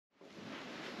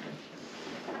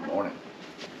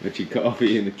Got your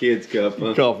coffee in the kids' cup,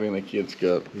 huh? Coffee in the kids'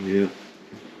 cup. Yeah.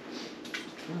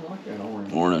 I like that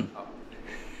orange. Morning.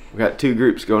 We got 2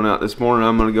 groups going out this morning.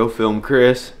 I'm gonna go film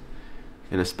Chris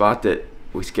in a spot that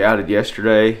we scouted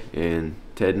yesterday, and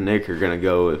Ted and Nick are gonna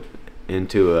go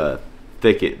into a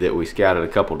thicket that we scouted a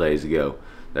couple days ago.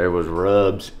 There was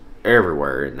rubs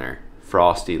everywhere in there.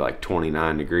 Frosty, like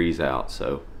 29 degrees out,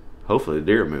 so hopefully the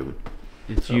deer are moving.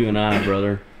 It's you and I,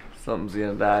 brother. Something's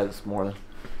gonna die this morning.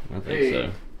 I think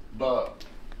so. Buck.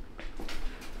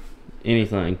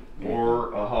 Anything.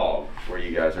 Or a hog, where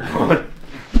you guys are going.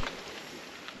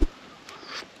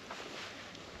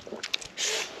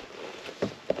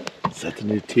 Is that the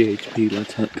new THP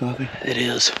Let's Hunt coffee? It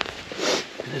is.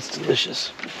 And it's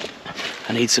delicious.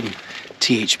 I need some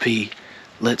THP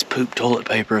Let's Poop toilet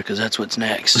paper because that's what's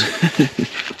next.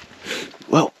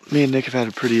 Well, me and Nick have had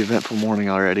a pretty eventful morning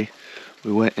already.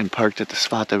 We went and parked at the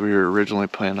spot that we were originally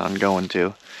planning on going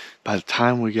to. By the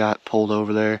time we got pulled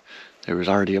over there, there was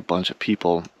already a bunch of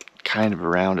people kind of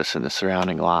around us in the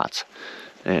surrounding lots.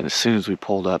 And as soon as we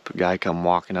pulled up, a guy come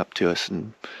walking up to us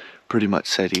and pretty much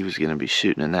said he was going to be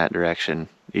shooting in that direction,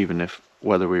 even if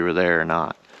whether we were there or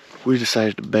not. We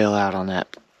decided to bail out on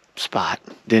that spot.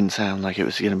 Didn't sound like it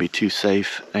was going to be too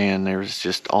safe, and there was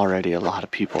just already a lot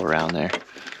of people around there.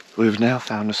 We've now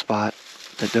found a spot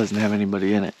that doesn't have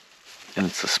anybody in it, and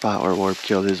it's the spot where Warb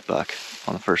killed his buck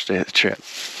on the first day of the trip.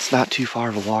 It's not too far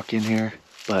of a walk in here,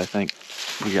 but I think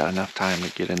we got enough time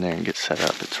to get in there and get set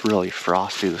up. It's really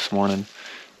frosty this morning,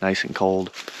 nice and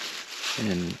cold,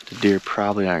 and the deer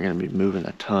probably aren't going to be moving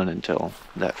a ton until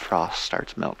that frost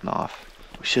starts melting off.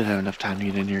 We should have enough time to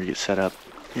get in here and get set up.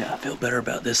 Yeah, I feel better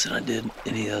about this than I did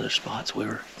any other spots we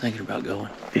were thinking about going.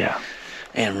 Yeah.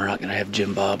 And we're not going to have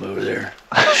Jim Bob over there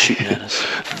shooting at us.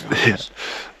 Yeah.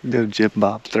 No Jim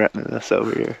Bob threatening us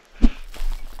over here.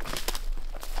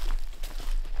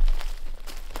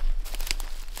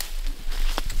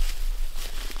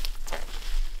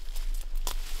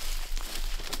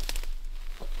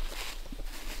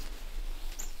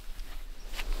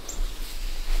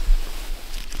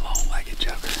 Long-legged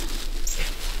joker.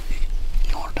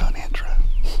 You want to do an intro?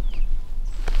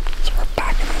 So we're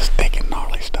back in this thick and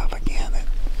gnarly stuff again that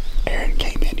Aaron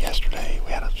came in yesterday.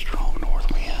 We had a strong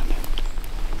north wind,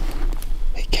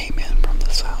 and he came in from the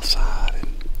south side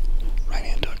and ran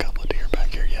into a couple of deer back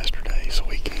here yesterday. So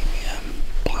we came in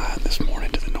blind this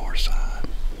morning to the north side.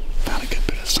 Found a good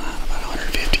bit of sign about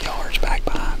 150 yards back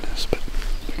behind us, but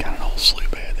we got an old slough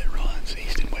bed that runs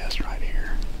east and west right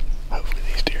here. Hopefully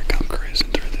these deer come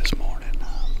cruising through this morning.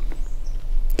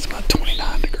 It's about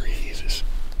 29 degrees. It's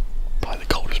probably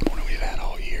the coldest morning we've had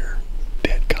all year.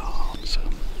 Dead calm, so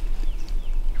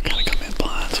we're kind of come in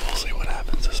blind, so we'll see what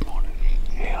happens this morning.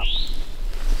 Yeah.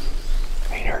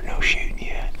 Ain't heard no shooting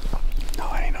yet. No,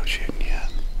 I ain't no shooting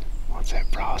yet. Once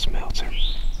that frost melts,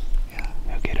 yeah,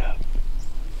 they'll get up.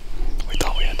 We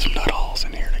thought we had some nut halls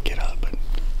in here to get up, but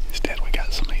instead we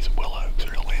got some of these willows that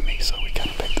are limby, so we kind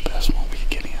of picked the best one we could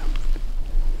get in.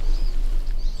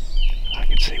 I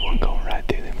can see one going right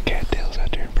through them cattails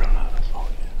out there in front of us. Oh,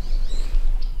 yeah.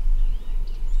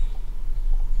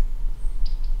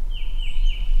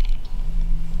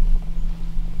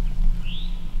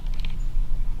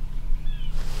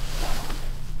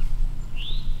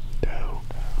 Doe.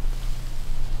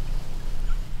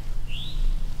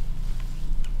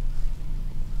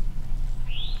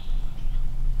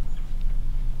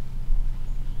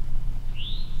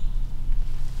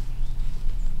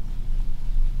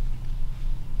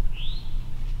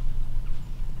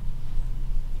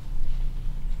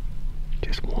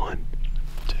 Just one?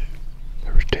 Two.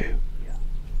 There was 2? Yeah.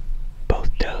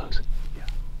 Both does? Yeah.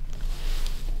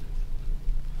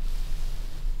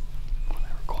 Well,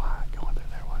 they were quiet going through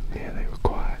there, wasn't they? Yeah, they were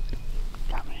quiet.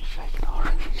 Got me shaking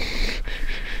already.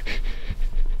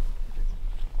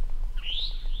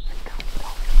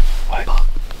 What? Buck.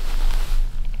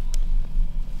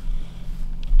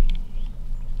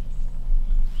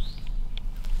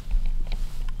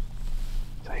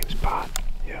 Same spot?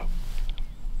 Yep.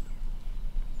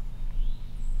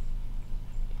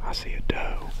 I see a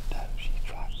doe. She's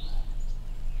driving.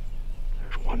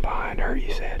 There's one behind her,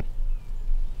 you said?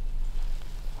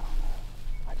 I don't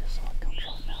know. I just saw it come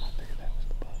trotting out. I figured that was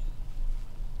the buck.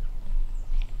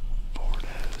 4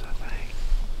 does, I think.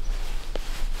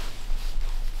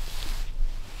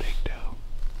 Big doe.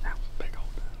 That was a big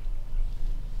old doe.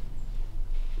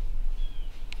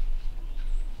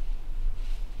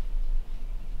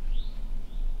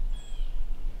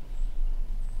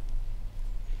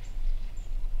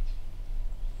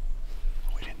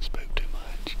 We didn't spook too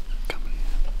much coming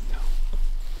in. No.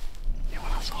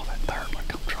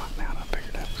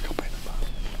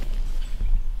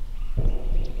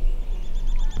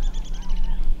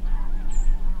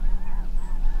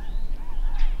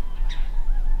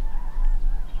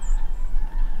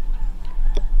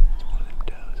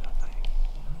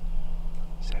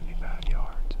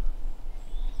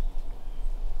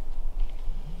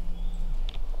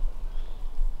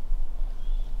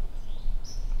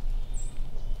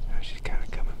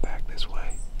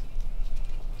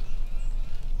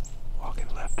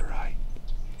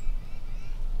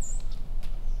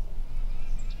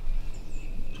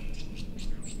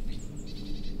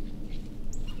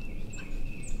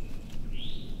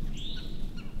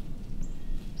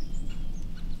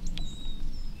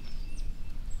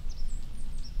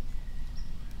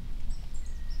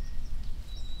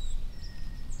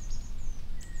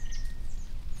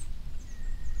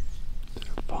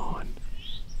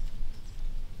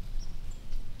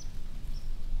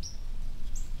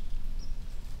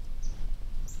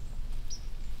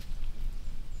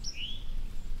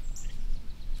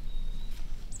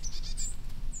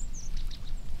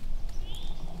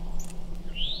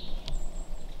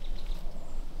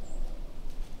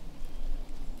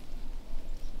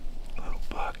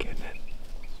 hitting it.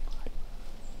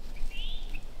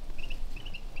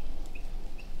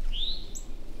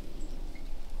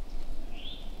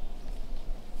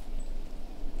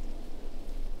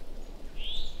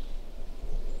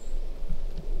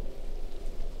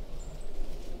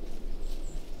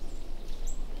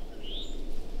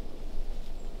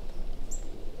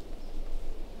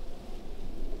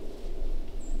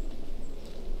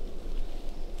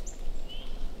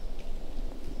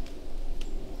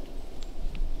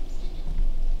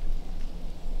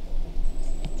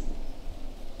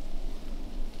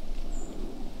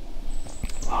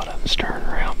 A lot of them stirring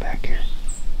around back here.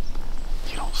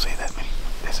 You don't see that many.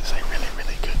 This is a really,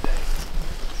 really good day.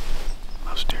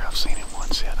 Most deer I've seen in one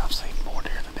set. I've seen more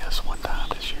deer than this one time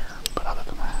this year. But other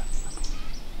than that,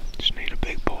 Just need a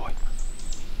big boy.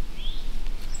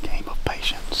 game of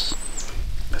patience.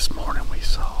 This morning we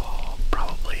saw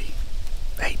probably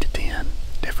 8 to 10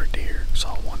 different deer.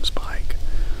 Saw one spike.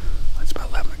 It's about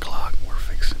 11 o'clock. We're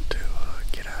fixing to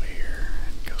get out of here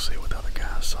and go see what the other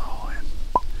guys saw and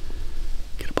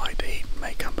get a bite to eat.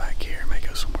 May come back here, may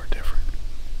go somewhere different.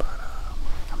 But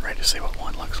I'm ready to see what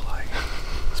one looks like.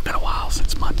 It's been a while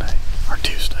since Monday or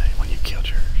Tuesday when you killed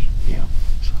yours. Yeah.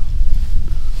 So,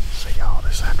 see y'all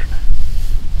this afternoon.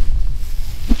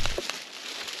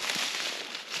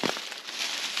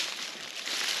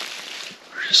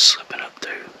 We're just slipping up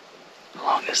through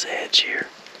along this edge here.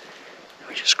 And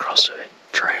we just crossed a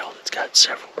trail that's got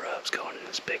several rubs going in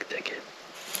this big thicket.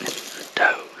 And a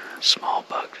doe, a small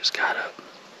buck, just got up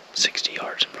 60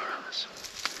 yards in front of us.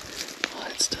 All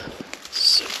that stuff is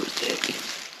super thick.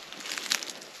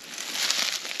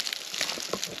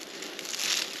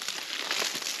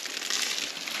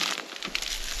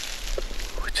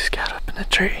 We just got up in the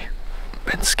tree.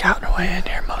 Been scouting away in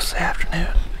here most of the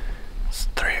afternoon. It's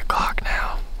 3 o'clock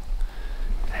now.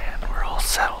 And we're all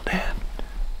settled in.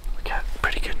 We got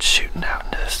pretty good shooting out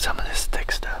into some of this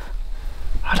thick stuff.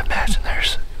 I'd imagine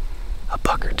there's a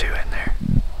buck or two in there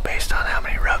based on how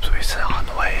many rubs we saw on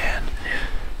the way in.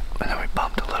 And then we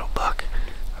bumped a little buck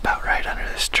about right under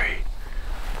this tree.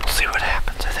 We'll see what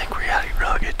happens. I think we got a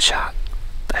real good shot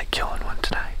at killing one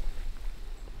tonight.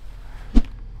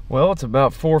 Well, it's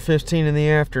about 4:15 in the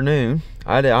afternoon.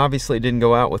 I obviously didn't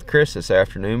go out with Chris this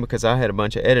afternoon because I had a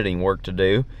bunch of editing work to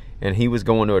do, and he was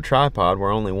going to a tripod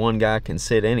where only one guy can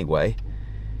sit anyway.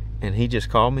 And he just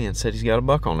called me and said he's got a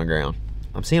buck on the ground.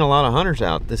 I'm seeing a lot of hunters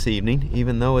out this evening,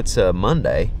 even though it's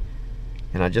Monday.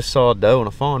 And I just saw a doe and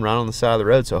a fawn right on the side of the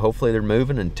road, so hopefully they're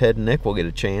moving and Ted and Nick will get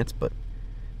a chance. But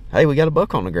hey, we got a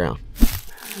buck on the ground.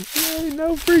 Ain't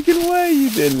no freaking way you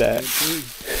did that.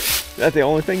 That's the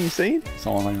only thing you seen? That's the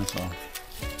only thing I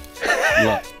saw.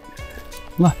 Look.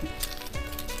 Look.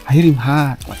 I hit him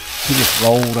high. Like, he just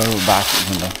rolled over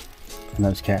backwards in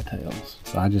those cattails.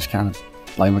 So I just kind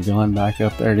of laid my gun back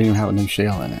up there. It didn't even have a new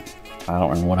shell in it. I don't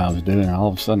remember what I was doing. All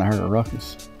of a sudden I heard a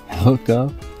ruckus. I looked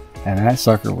up and that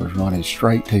sucker was running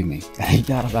straight to me. And he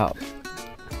got about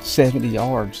 70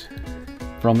 yards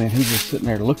from me. And he's just sitting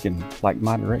there looking like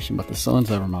my direction, but the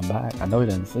sun's over my back. I know he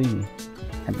doesn't see me.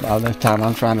 And by this time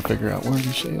I'm trying to figure out where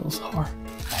the shells are.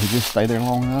 He just stayed there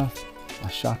long enough. I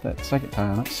shot that second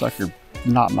time. That sucker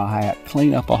knocked my hat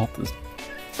clean up off the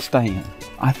stand.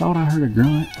 I thought I heard a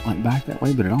grunt like back that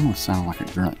way, but it almost sounded like a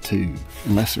grunt too,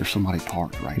 unless there's somebody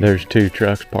parked right there. There's 2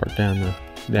 trucks parked down Way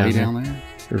there. down there?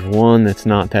 There's one that's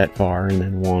not that far, and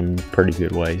then one pretty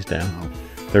good ways down. Oh.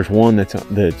 There's one that's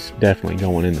definitely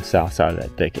going in the south side of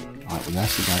that thicket. All right, well,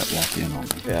 that's the guy that walked in on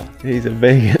me. Yeah, he's a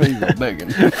big one. He's a big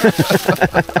one.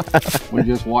 We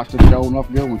just watched the show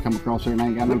enough good one come across here and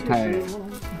ain't got no tag.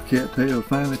 Can't tell,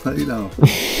 finally paid off.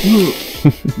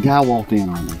 Look, guy walked in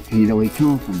on me. You know, he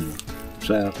come from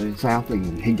South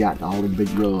End. He got all the big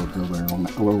rubs over there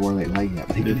over where they lay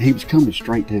at. He was coming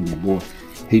straight to me, boy.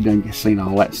 He done seen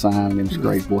all that sign and them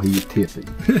scrapes, boy. He was tipping.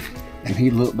 And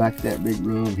he'd look back at that big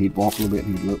rub, and he'd walk a little bit,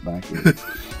 and he'd look back at it.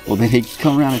 Well, then he'd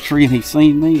come around a tree, and he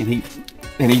seen me,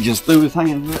 and he just threw his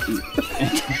hands up.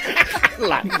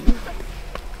 Like,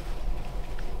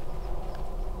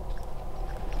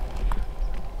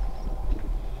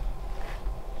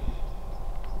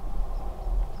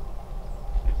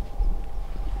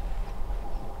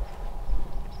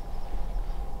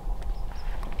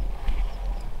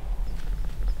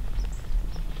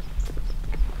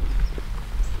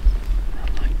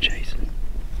 Jason.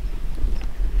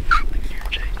 Like you're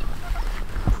Jason.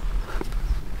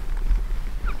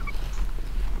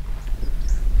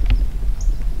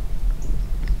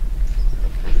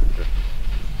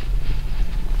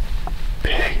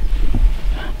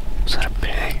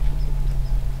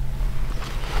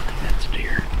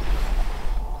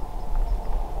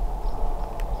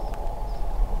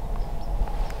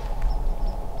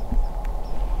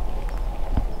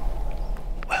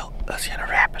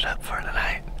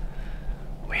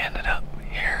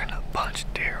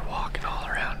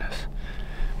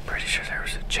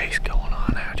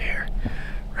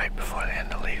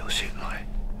 shooting,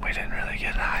 we didn't really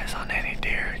get eyes on any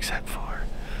deer except for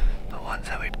the ones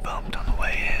that we bumped on the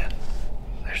way in.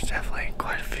 There's definitely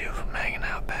quite a few of them hanging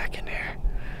out back in here.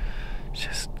 It's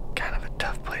just kind of a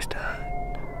tough place to hunt.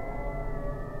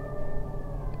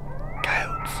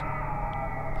 Coyotes.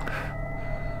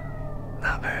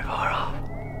 Not very far off.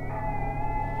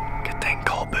 Good thing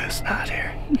Cole Booth's not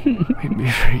here. We'd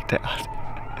be freaked out.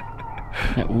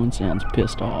 That one sounds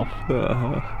pissed off. They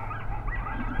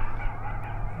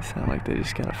sound like they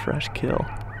just got a fresh kill.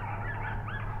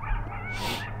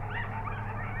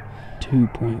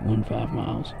 2.15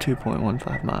 miles.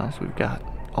 2.15 miles we've got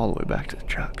all the way back to the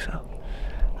truck, so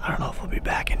I don't know if we'll be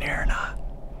back in here or not.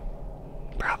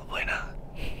 Probably not.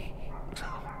 So,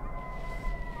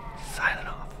 signing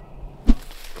off.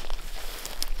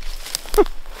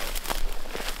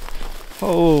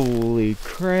 Holy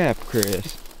crap,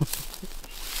 Chris.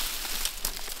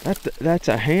 That's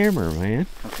a hammer, man.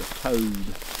 That's a toad.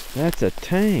 That's a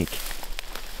tank.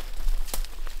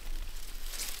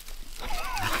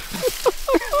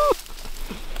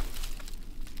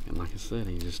 And like I said,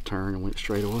 he just turned and went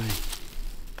straight away.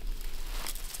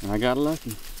 And I got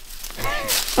lucky.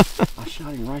 I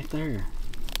shot him right there.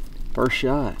 First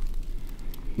shot.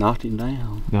 Knocked him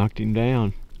down. Knocked him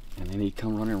down. And then he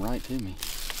come running right to me.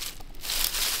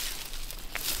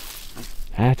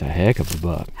 That's a heck of a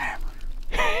buck.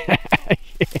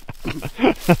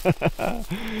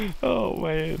 Oh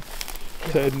man,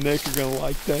 Ted and Nick are gonna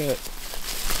like that.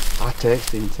 I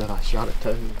texted him and said I shot a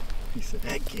toad. He said,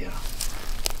 heck yeah.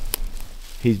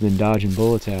 He's been dodging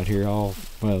bullets out here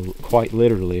quite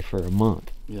literally for a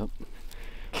month. Yep.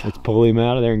 Let's pull him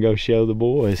out of there and go show the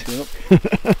boys. Yep.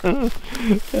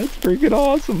 That's freaking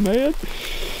awesome, man.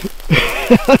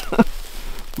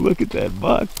 Look at that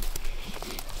buck.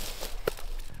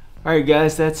 Alright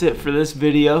guys, that's it for this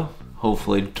video.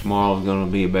 Hopefully tomorrow is going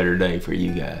to be a better day for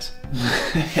you guys.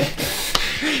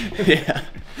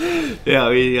 Yeah,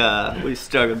 we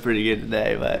struggled pretty good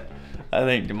today, but I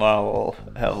think tomorrow we'll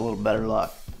have a little better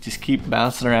luck. Just keep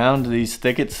bouncing around to these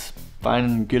thickets,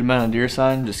 finding a good amount of deer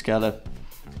sign. Just gotta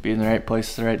be in the right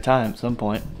place at the right time at some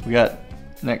point. We got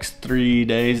next 3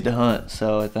 days to hunt,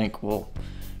 so I think we'll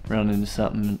run into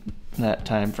something in that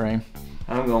time frame.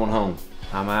 I'm going home.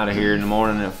 I'm out of here in the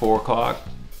morning at 4 o'clock,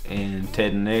 and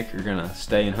Ted and Nick are gonna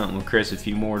stay and hunt with Chris a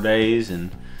few more days,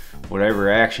 and whatever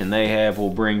action they have we'll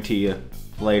bring to you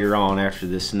later on after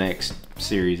this next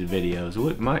series of videos,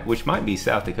 which might be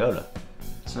South Dakota.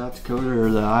 South Dakota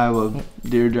or the Iowa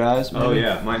deer drives, maybe? Oh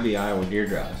yeah, it might be Iowa deer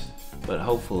drives, but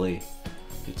hopefully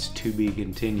it's to be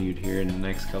continued here in the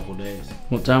next couple days.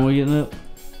 What time we getting up?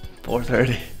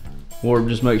 4:30. Or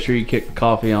just make sure you kick the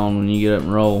coffee on when you get up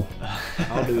and roll.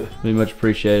 I'll do it. Be much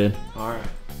appreciated. All right.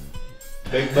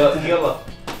 Big buck killer.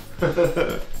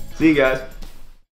 See you guys.